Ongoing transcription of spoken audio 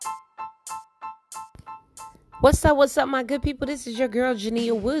What's up, my good people? This is your girl,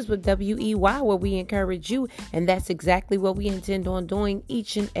 Jania Woods with WEY, where we encourage you, and that's exactly what we intend on doing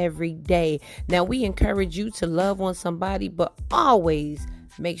each and every day. Now, we encourage you to love on somebody, but always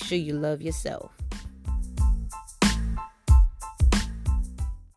make sure you love yourself.